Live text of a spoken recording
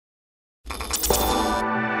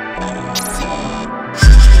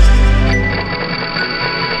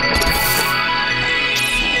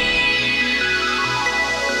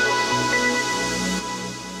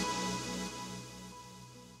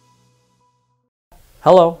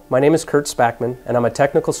Hello, my name is Kurt Spackman and I'm a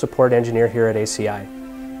technical support engineer here at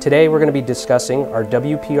ACI. Today we're going to be discussing our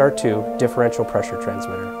WPR2 differential pressure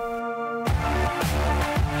transmitter.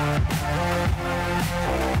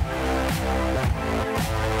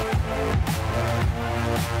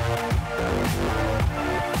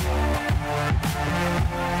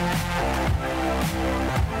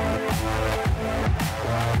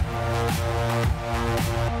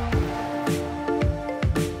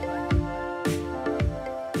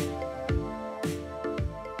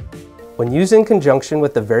 When used in conjunction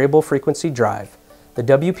with the variable frequency drive, the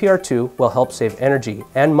WPR2 will help save energy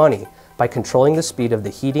and money by controlling the speed of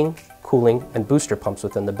the heating, cooling, and booster pumps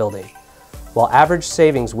within the building. While average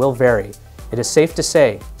savings will vary, it is safe to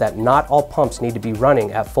say that not all pumps need to be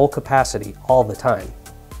running at full capacity all the time.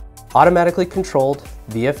 Automatically controlled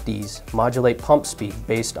VFDs modulate pump speed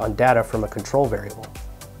based on data from a control variable.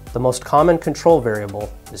 The most common control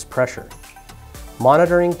variable is pressure.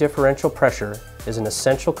 Monitoring differential pressure is an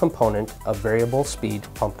essential component of variable speed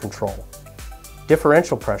pump control.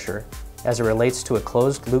 Differential pressure, as it relates to a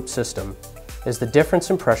closed loop system, is the difference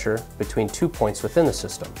in pressure between 2 points within the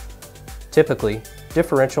system. Typically,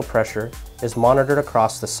 differential pressure is monitored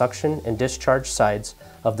across the suction and discharge sides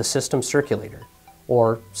of the system circulator,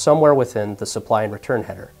 or somewhere within the supply and return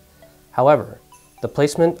header. However, the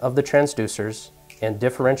placement of the transducers and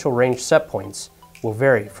differential range set points will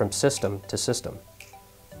vary from system to system.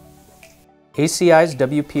 ACI's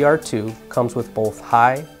WPR2 comes with both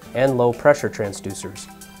high and low pressure transducers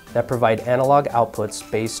that provide analog outputs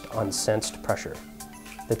based on sensed pressure.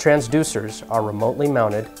 The transducers are remotely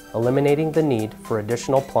mounted, eliminating the need for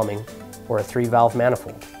additional plumbing or a 3-valve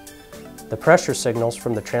manifold. The pressure signals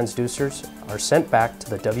from the transducers are sent back to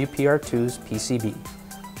the WPR2's PCB,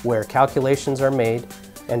 where calculations are made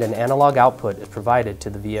and an analog output is provided to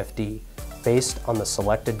the VFD based on the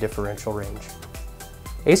selected differential range.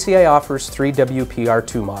 ACI offers 3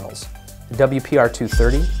 WPR2 models, the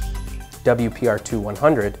WPR230,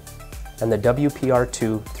 WPR2100, and the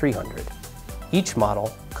WPR2300. Each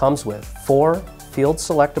model comes with 4 field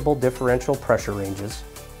selectable differential pressure ranges,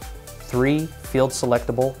 3 field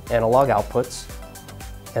selectable analog outputs,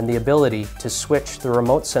 and the ability to switch the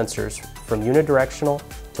remote sensors from unidirectional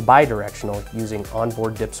to bidirectional using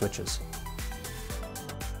onboard dip switches.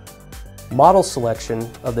 Model selection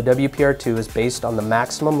of the WPR2 is based on the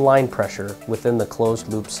maximum line pressure within the closed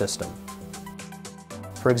loop system.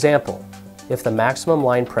 For example, if the maximum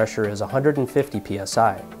line pressure is 150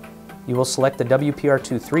 psi, you will select the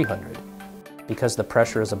WPR2 300 because the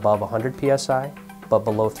pressure is above 100 psi but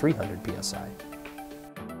below 300 psi.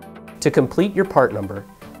 To complete your part number,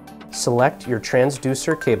 select your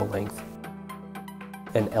transducer cable length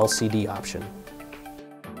and LCD option.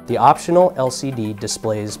 The optional LCD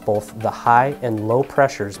displays both the high and low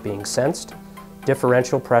pressures being sensed,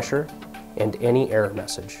 differential pressure, and any error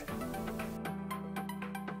message.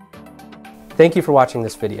 Thank you for watching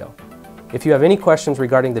this video. If you have any questions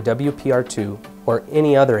regarding the WPR2 or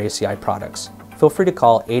any other ACI products, feel free to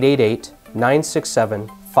call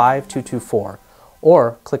 888-967-5224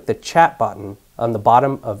 or click the chat button on the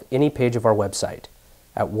bottom of any page of our website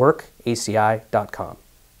at workaci.com.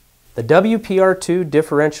 The WPR2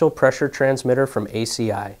 differential pressure transmitter from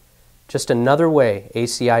ACI. Just another way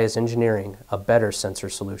ACI is engineering a better sensor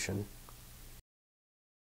solution.